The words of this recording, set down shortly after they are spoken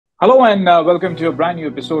Hello and welcome to a brand new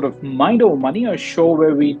episode of Mind Over Money, a show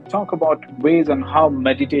where we talk about ways on how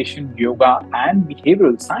meditation, yoga, and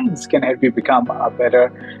behavioral science can help you become a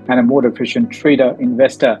better and a more efficient trader,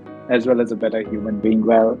 investor, as well as a better human being.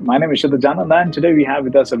 Well, my name is Jananda, and today we have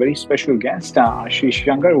with us a very special guest, Ashish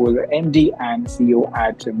Shanker, who is the MD and CEO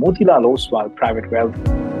at Motilal Oswal Private Wealth.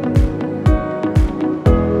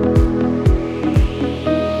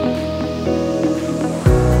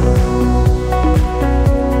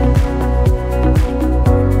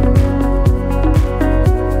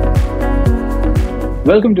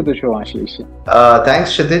 Welcome to the show, Ashish.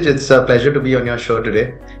 Thanks, Kshitij. It's a pleasure to be on your show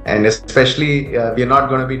today. And especially, we're not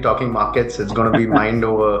going to be talking markets. It's going to be mind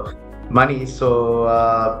over money. So,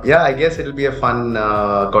 I guess it'll be a fun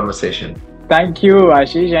conversation. Thank you,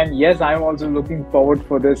 Ashish. And yes, I'm also looking forward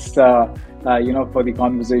for this, for the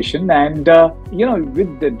conversation. And,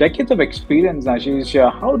 with the decades of experience, Ashish,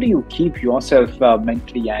 how do you keep yourself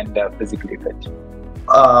mentally and physically fit?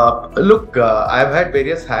 I've had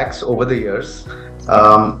various hacks over the years.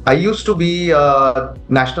 I used to be a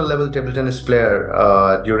national level table tennis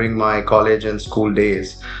player during my college and school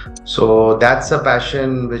days. So that's a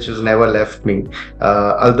passion which has never left me.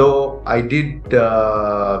 Although I did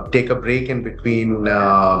take a break in between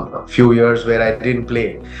a few years where I didn't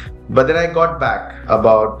play. But then I got back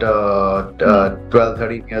about 12,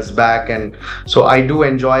 13 years back. And so I do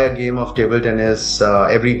enjoy a game of table tennis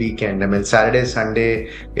every weekend. I mean, Saturday,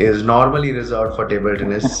 Sunday is normally reserved for table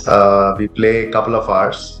tennis. We play a couple of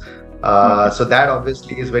hours. So that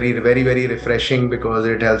obviously is very, very, very refreshing because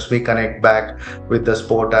it helps me connect back with the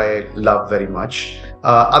sport I love very much.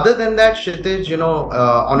 Other than that, Kshitij,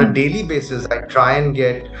 on a daily basis, I try and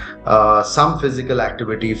get some physical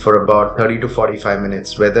activity for about 30 to 45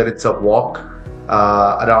 minutes, whether it's a walk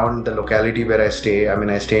around the locality where I stay. I mean,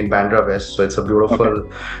 I stay in Bandra West, so it's a beautiful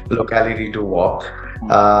locality to walk.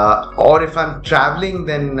 Or if I'm traveling,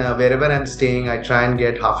 then wherever I'm staying, I try and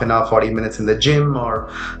get half an hour, 40 minutes in the gym, or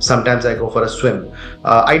sometimes I go for a swim.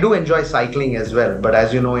 I do enjoy cycling as well, but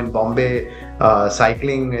as you know, in Bombay,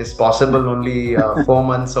 cycling is possible only 4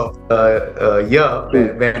 months of the year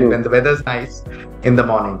when the weather's nice in the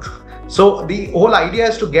mornings. So the whole idea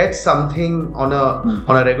is to get something on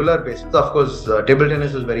a regular basis. Of course, table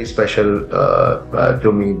tennis is very special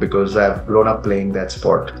to me because I've grown up playing that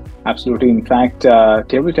sport. Absolutely. In fact,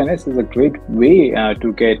 table tennis is a great way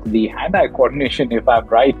to get the hand-eye coordination, if I'm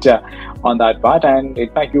right on that part. And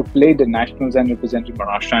in fact, you played the nationals and represented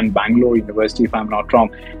Maharashtra and Bangalore University, if I'm not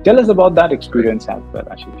wrong. Tell us about that experience as well,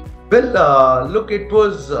 Ashish. Well, it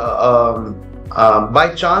was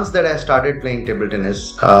by chance that I started playing table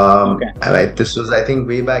tennis. This was, I think,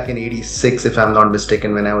 way back in '86, if I'm not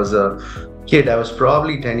mistaken, when I was a kid. I was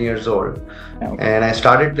probably 10 years old. And I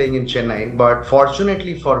started playing in Chennai. But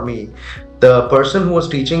fortunately for me, the person who was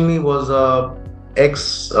teaching me was a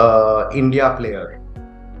ex-India player.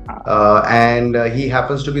 And he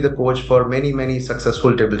happens to be the coach for many, many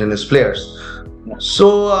successful table tennis players.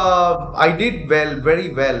 So I did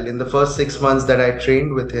very well in the first 6 months that I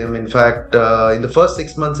trained with him. In fact, in the first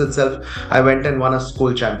 6 months itself, I went and won a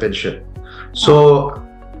school championship. So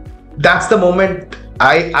that's the moment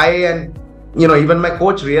even my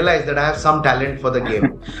coach realized that I have some talent for the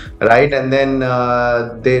game, right? And then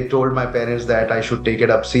they told my parents that I should take it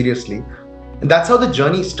up seriously. And that's how the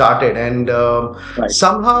journey started. And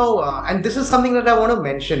somehow, and this is something that I want to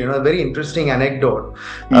mention, a very interesting anecdote.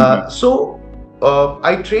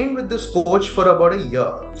 I trained with this coach for about a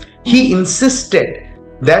year. He insisted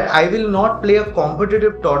that I will not play a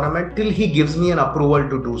competitive tournament till he gives me an approval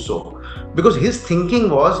to do so. Because his thinking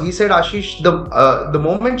was, he said, Ashish, the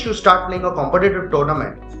moment you start playing a competitive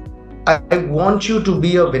tournament, I want you to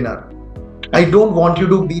be a winner. I don't want you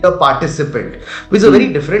to be a participant, which is a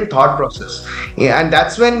very different thought process. And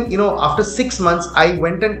that's when, after 6 months, I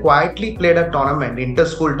went and quietly played a tournament,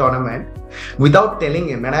 inter-school tournament, without telling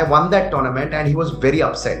him. And I won that tournament and he was very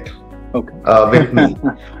upset with me.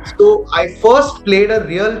 So I first played a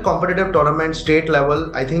real competitive tournament, state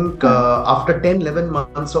level, I think after 10, 11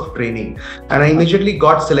 months of training. And I immediately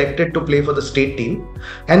got selected to play for the state team.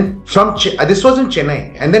 And from this was in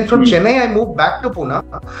Chennai. And then from Chennai, I moved back to Pune.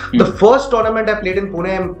 The first tournament I played in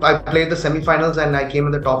Pune, I played the semi-finals and I came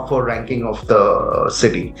in the top 4 ranking of the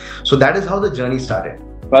city. So that is how the journey started.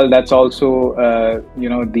 Well, that's also,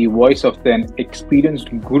 the voice of an experienced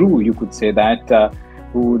guru, you could say that,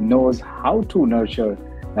 who knows how to nurture,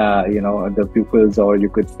 the pupils, or you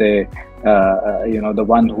could say, the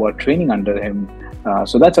one who are training under him.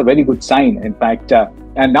 So that's a very good sign, in fact.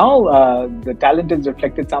 And now the talent is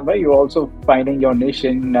reflected somewhere. You're also finding your niche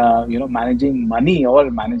in, managing money or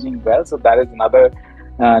managing wealth. So that is another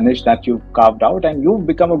niche that you've carved out, and you've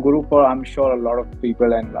become a guru for, I'm sure, a lot of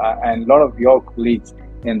people and a lot of your colleagues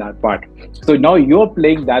in that part. So now you're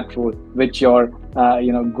playing that role which your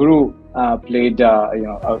guru played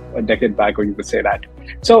a decade back, or you could say that.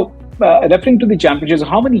 So referring to the championships,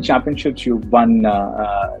 how many championships you've won?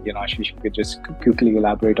 Ashish, you could just quickly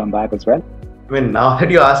elaborate on that as well. I mean, now that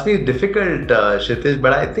you ask me, it's difficult, Kshitiz,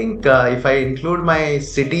 but I think if I include my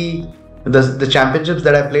city, the championships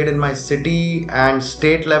that I played in my city and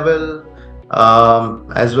state level,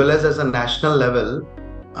 as well as a national level,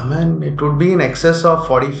 I mean, it would be in excess of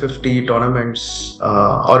 40, 50 tournaments,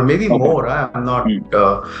 or maybe more. I'm not,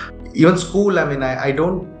 even school, I mean, I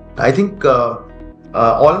think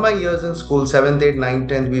all my years in school, 7th, 8th, 9th,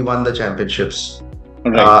 10th, we won the championships.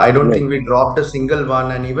 Right. I don't think we dropped a single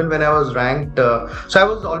one. And even when I was ranked, so I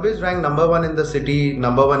was always ranked number 1 in the city,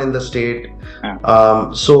 number 1 in the state.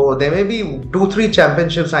 So there may be 2-3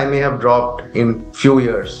 championships I may have dropped in few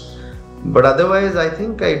years. But otherwise, I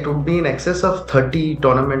think it would be in excess of 30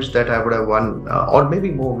 tournaments that I would have won, or maybe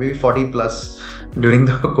more, maybe 40 plus during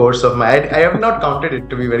the course of my... I have not counted it,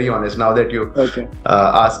 to be very honest, now that you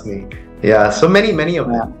ask me. Yeah, so many of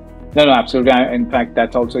them. No, absolutely. In fact,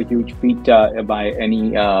 that's also a huge feat by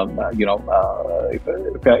any,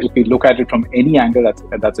 if you look at it from any angle,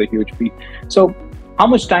 that's a huge feat. So how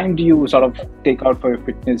much time do you sort of take out for your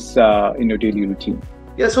fitness in your daily routine?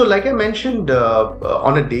 Yeah, so like I mentioned,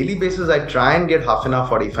 on a daily basis, I try and get half an hour,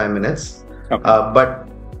 45 minutes. But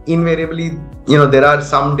invariably, there are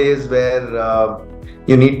some days where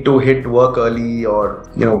you need to hit work early, or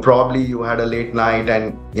probably you had a late night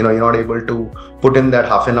and you're not able to put in that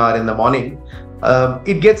half an hour in the morning.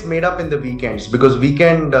 It gets made up in the weekends, because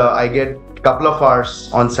weekend I get a couple of hours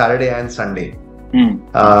on Saturday and Sunday.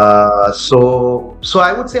 So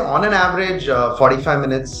I would say on an average 45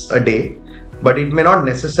 minutes a day, but it may not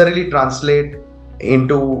necessarily translate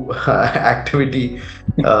into activity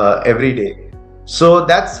every day. So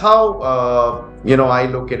that's how I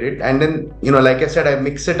look at it. And then like I said, I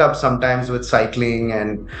mix it up sometimes with cycling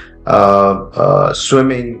and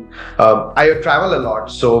swimming. I travel a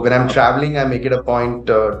lot, so when I'm traveling, I make it a point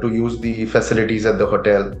to use the facilities at the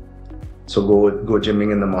hotel. So go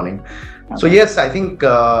gymming in the morning. So yes, I think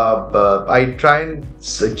I try and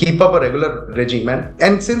keep up a regular regime.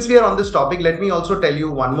 And since we are on this topic, let me also tell you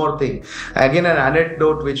one more thing. Again, an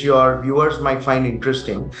anecdote which your viewers might find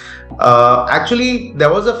interesting. Actually, there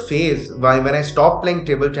was a phase when I stopped playing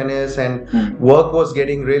table tennis and work was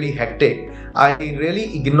getting really hectic. I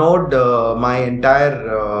really ignored my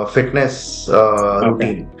entire fitness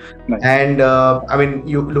routine. Nice. And I mean,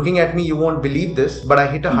 you looking at me, you won't believe this, but I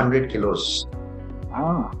hit 100 kilos.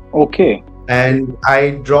 Okay. And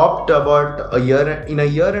I dropped about in a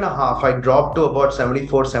year and a half, I dropped to about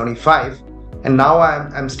 74, 75. And now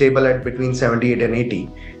I'm stable at between 78 and 80.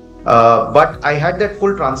 But I had that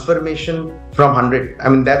full transformation from 100. I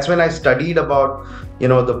mean, that's when I studied about,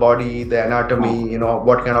 the body, the anatomy,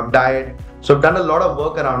 what kind of diet. So I've done a lot of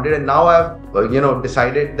work around it. And now I've,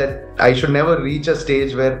 decided that I should never reach a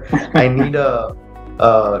stage where I need a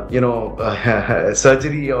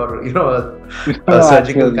surgery or a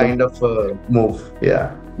surgical kind of move.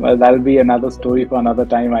 Yeah. Well, that'll be another story for another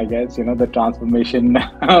time, I guess. The transformation,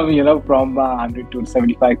 from 100 to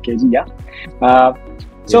 75 kg. Yeah.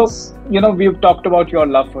 So yes. We've talked about your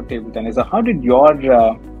love for table tennis. So how did your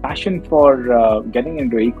passion for getting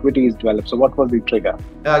into equities develop? So what was the trigger?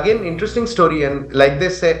 Again, interesting story. And like they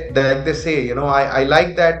say, I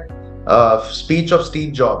like that speech of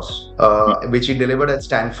Steve Jobs, which he delivered at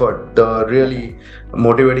Stanford, the really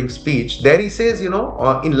motivating speech. There he says, in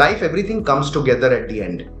life, everything comes together at the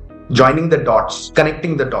end, joining the dots,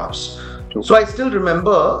 connecting the dots. True. So I still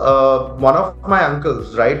remember one of my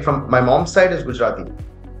uncles, right, from my mom's side is Gujarati,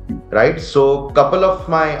 right? So one of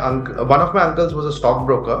my uncles was a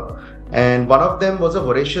stockbroker, and one of them was a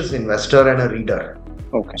voracious investor and a reader.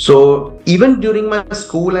 Okay. So even during my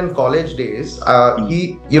school and college days,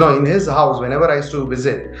 he, in his house, whenever I used to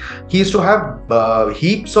visit, he used to have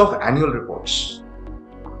heaps of annual reports.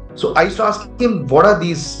 So I used to ask him, what are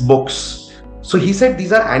these books? So he said,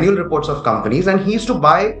 these are annual reports of companies, and he used to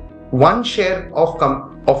buy one share of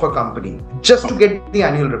a company just to get the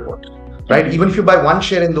annual report, right? Even if you buy one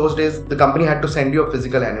share in those days, the company had to send you a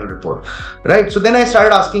physical annual report, right? So then I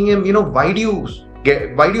started asking him, why do you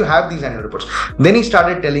have these annual reports? Then he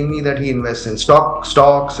started telling me that he invests in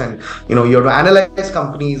stocks and, you have to analyze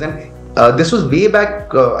companies. And this was way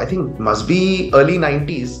back, I think must be early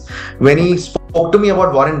 90s, when he spoke to me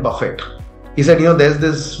about Warren Buffett. He said, there's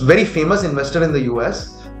this very famous investor in the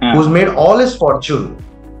US who's made all his fortune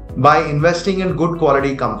by investing in good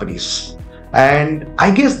quality companies. And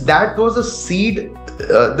I guess that was a seed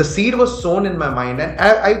the seed was sown in my mind, and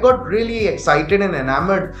I got really excited and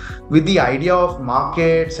enamored with the idea of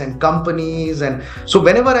markets and companies. And so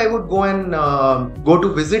whenever I would go and go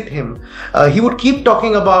to visit him, he would keep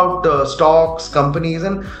talking about stocks, companies.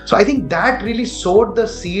 And so I think that really sowed the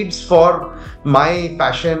seeds for my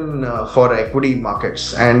passion for equity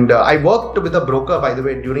markets. And I worked with a broker, by the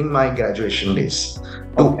way, during my graduation days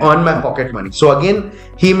to earn my pocket money. So again,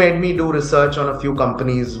 he made me do research on a few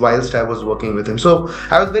companies whilst I was working with him. So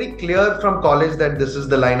I was very clear from college that this is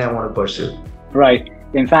the line I want to pursue. Right.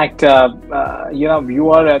 In fact, you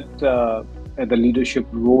are at the leadership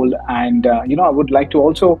role, and I would like to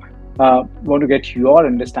also want to get your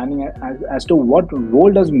understanding as to what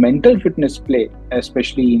role does mental fitness play,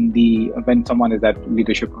 especially when someone is at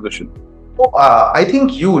leadership position. I think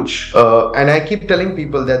huge, and I keep telling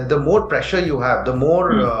people that the more pressure you have, the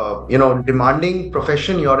more demanding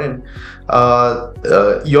profession you're in,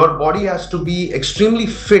 your body has to be extremely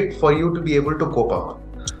fit for you to be able to cope up.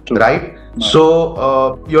 True. Right?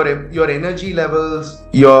 So your energy levels,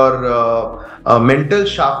 your mental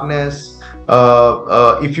sharpness,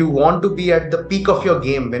 if you want to be at the peak of your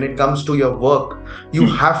game when it comes to your work, you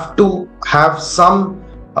have to have some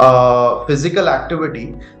physical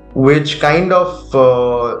activity which kind of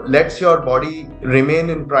lets your body remain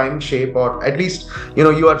in prime shape, or at least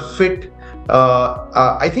you are fit.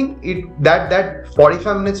 I think that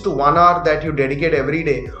 45 minutes to 1 hour that you dedicate every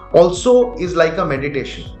day also is like a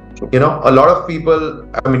meditation. A lot of people,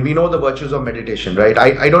 we know the virtues of meditation, right?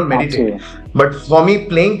 I don't meditate. Absolutely. But for me,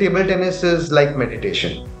 playing table tennis is like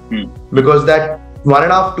meditation. Because that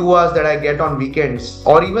 1.5 to 2 hours that I get on weekends,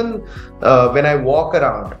 or even when I walk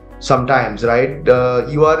around sometimes, right?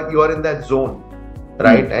 You are in that zone,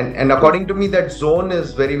 right? And according to me, that zone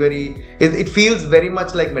is it feels very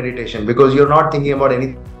much like meditation, because you're not thinking about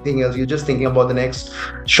anything else. You're just thinking about the next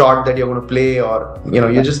shot that you're going to play, or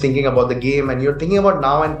you're just thinking about the game, and you're thinking about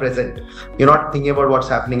now and present. You're not thinking about what's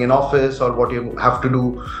happening in office or what you have to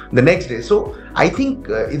do the next day. So I think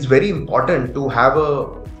it's very important to have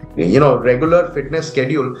a regular fitness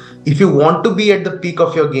schedule if you want to be at the peak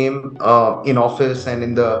of your game in office and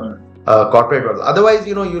in the corporate world. Otherwise,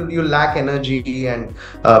 you lack energy, and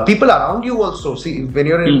people around you also see, when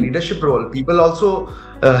you're in a leadership role, people also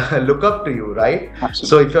look up to you, right? Absolutely.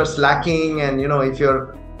 So if you're slacking, and if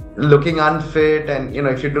you're looking unfit, and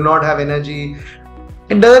if you do not have energy,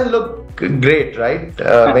 it doesn't look great, right?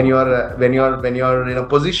 When you're in a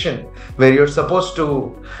position where you're supposed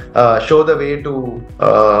to show the way to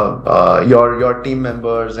your team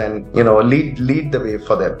members, and lead the way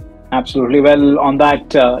for them. Absolutely. Well, on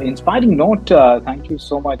that inspiring note, thank you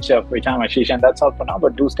so much for your time, Ashish. And that's all for now.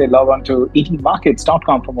 But do stay logged on to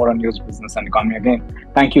etmarkets.com for more on news, business, and economy. Again,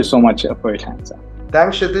 thank you so much for your time, sir.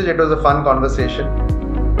 Thanks, Kshitij. It was a fun conversation.